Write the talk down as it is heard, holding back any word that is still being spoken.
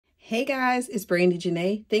Hey guys, it's Brandi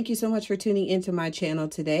Janei. Thank you so much for tuning into my channel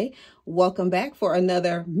today. Welcome back for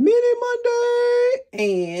another Mini Monday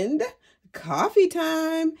and coffee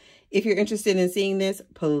time. If you're interested in seeing this,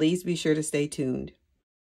 please be sure to stay tuned.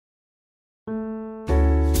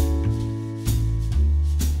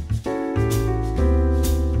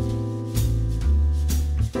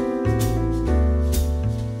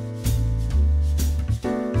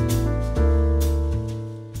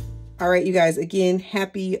 All right, you guys, again,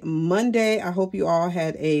 happy Monday. I hope you all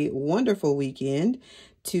had a wonderful weekend.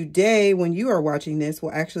 Today, when you are watching this,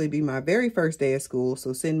 will actually be my very first day of school.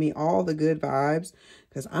 So send me all the good vibes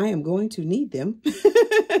because I am going to need them.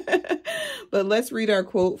 But let's read our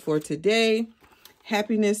quote for today.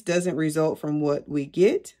 Happiness doesn't result from what we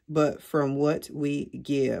get, but from what we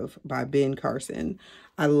give, by Ben Carson.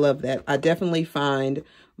 I love that. I definitely find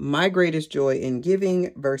my greatest joy in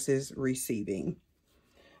giving versus receiving.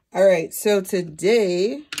 All right, so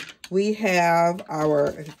today we have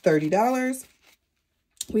our $30.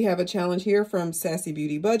 We have a challenge here from Sassy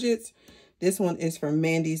Beauty Budgets. This one is from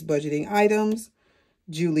Mandy's Budgeting Items,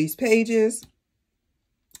 Julie's Pages,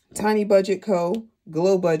 Tiny Budget Co.,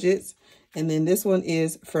 Glow Budgets, and then this one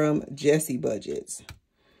is from Jessie Budgets.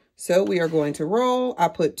 So we are going to roll. I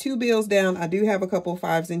put 2 bills down. I do have a couple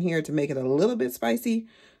 5s in here to make it a little bit spicy.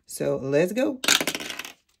 So let's go.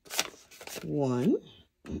 1,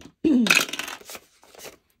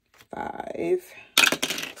 5,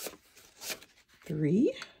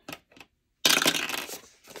 3,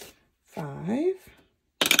 5,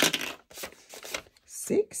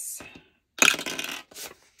 6.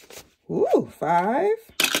 Ooh, 5.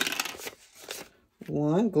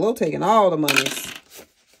 1. Glow taking all the monies.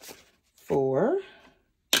 4.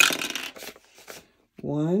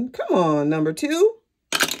 1. Come on, number 2.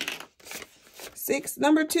 6.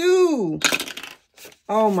 Number 2.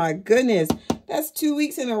 Oh my goodness. That's 2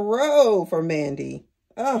 weeks in a row for Mandy.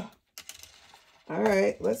 Oh. All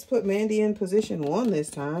right. Let's put Mandy in position 1 this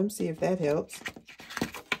time. See if that helps.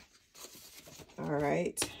 All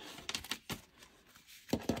right.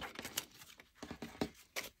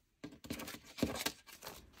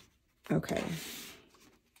 Okay.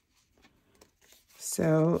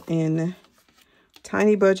 So in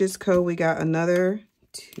Tiny Budgets Co., we got another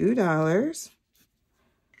 $2.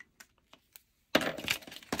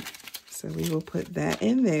 So we will put that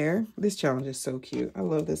in there. This challenge is so cute. I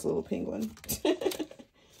love this little penguin.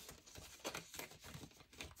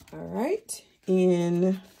 All right.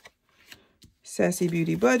 In Sassy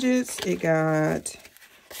Beauty Budgets, it got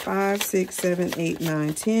 5, 6, 7, 8,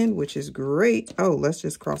 9, 10, which is great. Oh, let's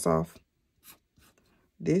just cross off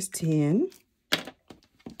this 10.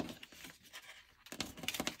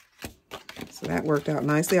 So that worked out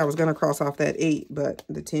nicely. I was going to cross off that 8, but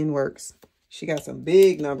the 10 works. She got some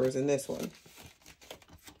big numbers in this one.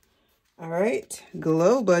 All right,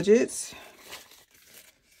 Glow Budgets.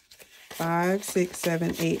 5, 6,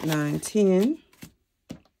 7, 8, 9, 10.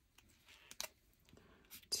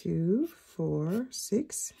 2, 4,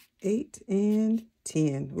 6, 8, and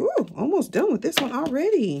 10. Ooh, almost done with this one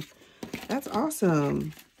already. That's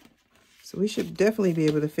awesome. So we should definitely be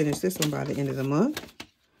able to finish this one by the end of the month.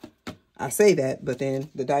 I say that, but then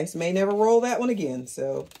the dice may never roll that one again.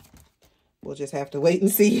 So we'll just have to wait and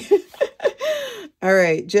see. All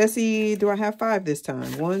right, Jessie, do I have 5 this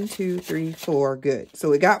time? 1, 2, 3, 4. Good. So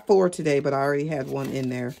we got 4 today, but I already had 1 in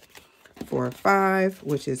there for 5,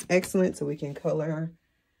 which is excellent. So we can color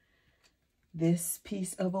this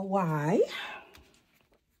piece of a Y.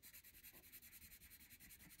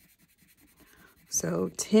 So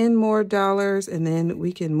 10 more dollars, and then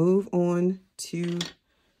we can move on to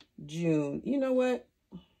June. You know what?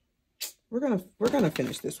 We're gonna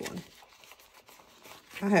finish this one.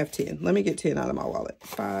 I have 10. Let me get 10 out of my wallet.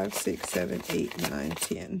 5, 6, 7, 8, 9,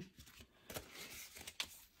 10.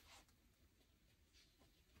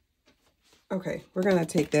 Okay, we're going to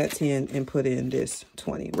take that 10 and put in this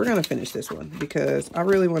 20. We're going to finish this one because I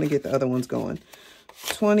really want to get the other ones going.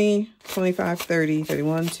 20, 25, 30,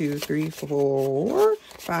 31, 2, 3, 4,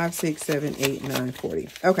 5, 6, 7, 8, 9, 40.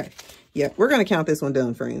 Okay, yeah, we're going to count this one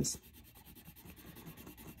done, friends.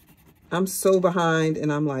 I'm so behind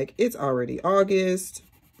and I'm like, it's already August.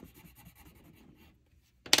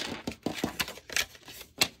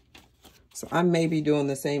 So I may be doing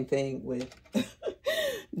the same thing with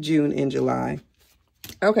June and July.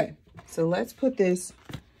 Okay, so let's put this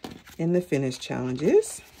in the finish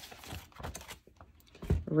challenges.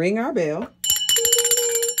 Ring our bell.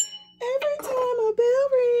 Every time a bell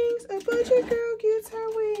rings, a budget girl gets her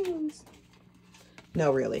wings.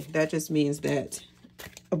 No, really, that just means that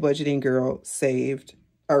a budgeting girl saved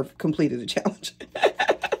or completed a challenge.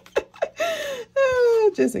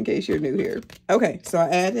 Just in case you're new here. Okay, so I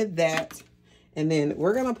added that. And then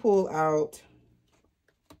we're going to pull out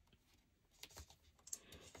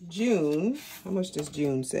June. How much does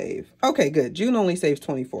June save? Okay, good. June only saves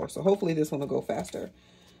 24. So hopefully this one will go faster.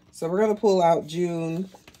 So we're going to pull out June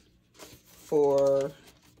for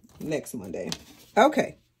next Monday.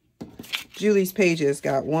 Okay. Julie's pages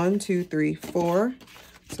got 1, 2, 3, 4.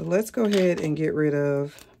 So let's go ahead and get rid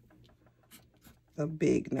of a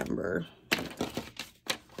big number.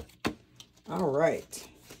 All right.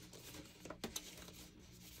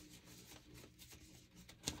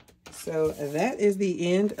 So that is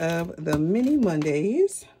the end of the mini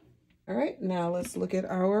Mondays. All right, now let's look at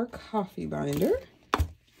our coffee binder.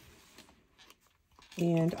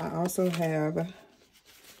 And I also have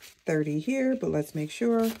 30 here, but let's make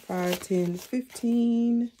sure. 5, 10,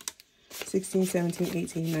 15, 16, 17,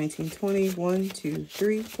 18, 19, 20, 1, 2,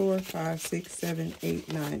 3, 4, 5, 6, 7,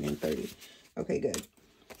 8, 9, and 30. Okay, good.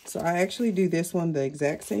 So I actually do this one the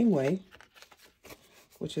exact same way,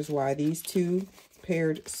 which is why these two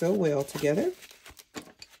paired so well together.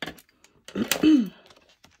 And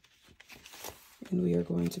we are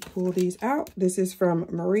going to pull these out. This is from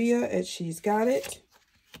Maria at She's Got It.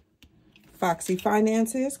 Foxy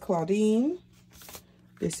Finances, Claudine.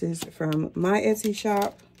 This is from my Etsy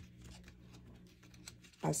shop.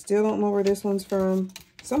 I still don't know where this one's from.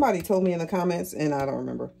 Somebody told me in the comments and I don't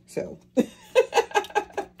remember. So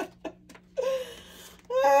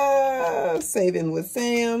Saving with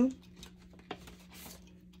Sam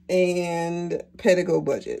and Pedigo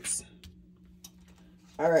Budgets.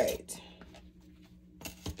 All right.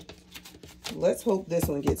 Let's hope this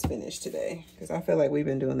one gets finished today, because I feel like we've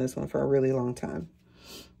been doing this one for a really long time.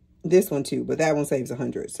 This one too, but that one saves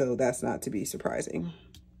 100, so that's not to be surprising.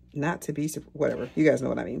 Not to be, whatever. You guys know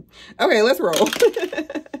what I mean. Okay, let's roll.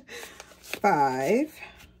 5,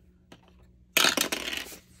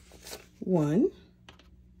 1.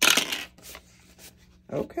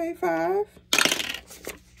 Okay, 5,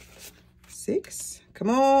 6. Come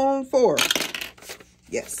on, 4.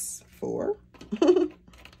 Yes, 4.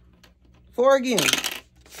 4 again.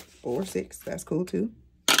 4, 6. That's cool too.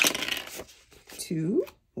 2.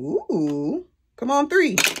 Ooh. Come on,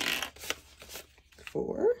 3.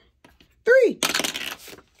 4. 3.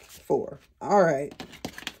 4. All right.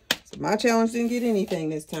 So my challenge didn't get anything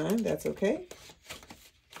this time. That's okay.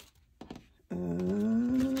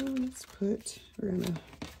 Let's put, we're gonna.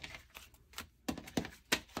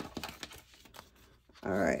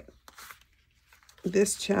 All right.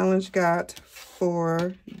 This challenge got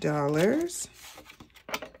 $4.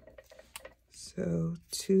 So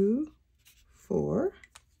 2, 4.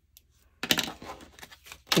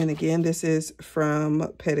 And again, this is from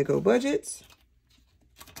Pedigo Budgets.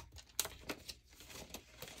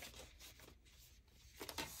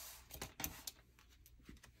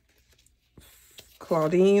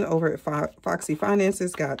 Claudine over at Foxy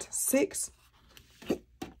Finances got 6.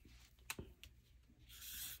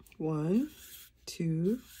 1,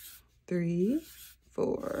 2, 3,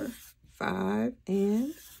 4, 5,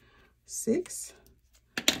 and 6.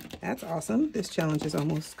 That's awesome. This challenge is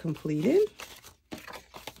almost completed.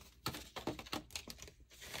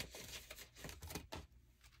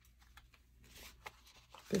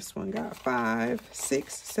 This one got 5,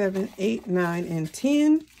 6, 7, 8, 9, and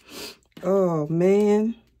 10. Oh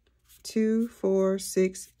man. 2, 4,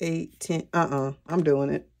 6, 8, 10. I'm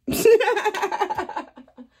doing it.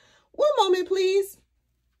 One moment, please.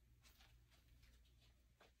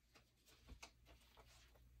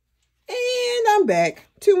 And I'm back.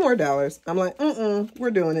 $2 more. I'm like,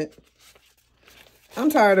 we're doing it. I'm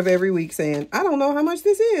tired of every week saying, I don't know how much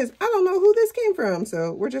this is. I don't know who this came from.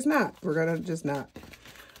 So we're just not. We're going to just not.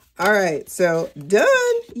 All right. So done.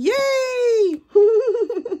 Yay.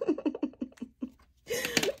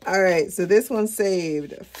 All right. So this one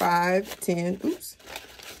saved 5, 10,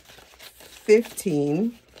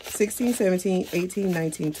 15, 16, 17, 18,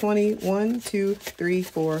 19, 20, 1, 2, 3,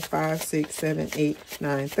 4, 5, 6, 7, 8,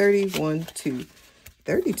 9, 30, 1, 2,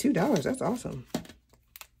 $32. That's awesome.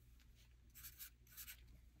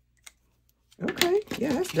 Okay.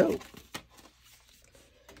 Yeah, that's dope.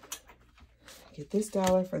 Get this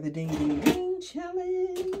 $1 for the Ding Ding Ding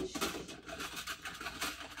challenge.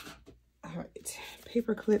 All right.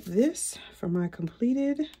 Paper clip this for my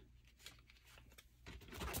completed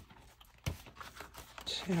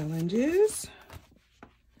challenges.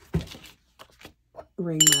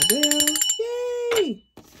 Ring my bell. Yay!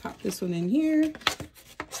 Pop this one in here.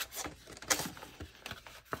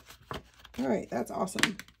 All right, that's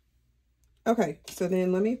awesome. Okay, so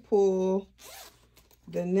then let me pull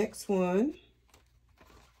the next one.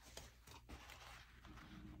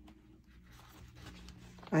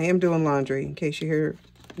 I am doing laundry in case you hear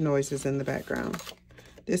noises in the background.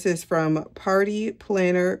 This is from Party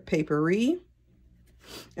Planner Papery.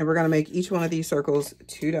 And we're going to make each one of these circles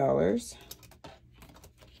 $2.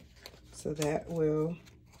 So that will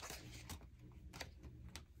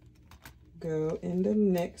go in the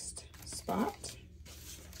next spot.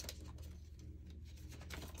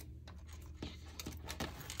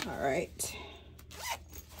 All right.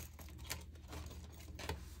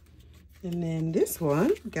 And then this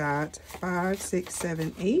one got 5, 6,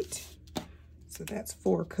 7, 8. So that's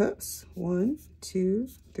 4 cups. 1, 2,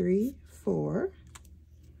 3, 4.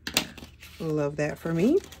 Love that for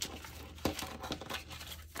me.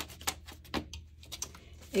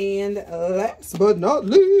 And last but not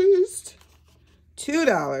least,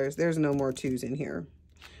 $2. There's no more 2s in here.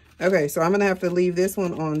 Okay, so I'm gonna have to leave this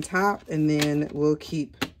one on top, and then we'll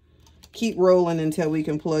keep rolling until we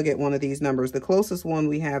can plug at one of these numbers. The closest one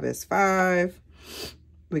we have is 5.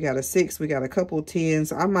 We got a 6, we got a couple 10s.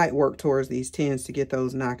 So I might work towards these 10s to get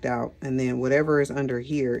those knocked out. And then whatever is under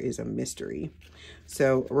here is a mystery.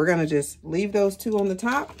 So we're gonna just leave those 2 on the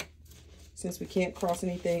top since we can't cross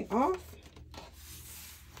anything off.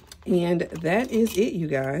 And that is it, you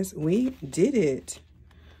guys. We did it.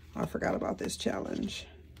 I forgot about this challenge.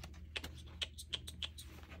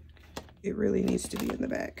 It really needs to be in the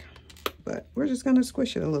back, but we're just gonna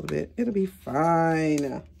squish it a little bit. It'll be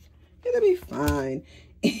fine. It'll be fine.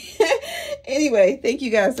 Anyway, thank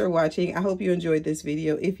you guys for watching. I hope you enjoyed this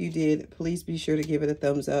video. If you did, please be sure to give it a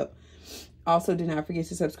thumbs up. Also, do not forget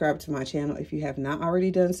to subscribe to my channel if you have not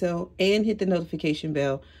already done so, and hit the notification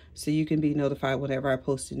bell so you can be notified whenever I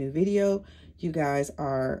post a new video. You guys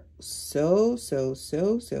are so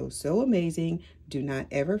amazing. Do not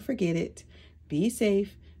ever forget it. Be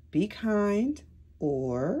safe, be kind,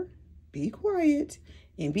 or be quiet,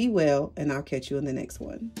 and be well, and I'll catch you in the next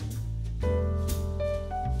one.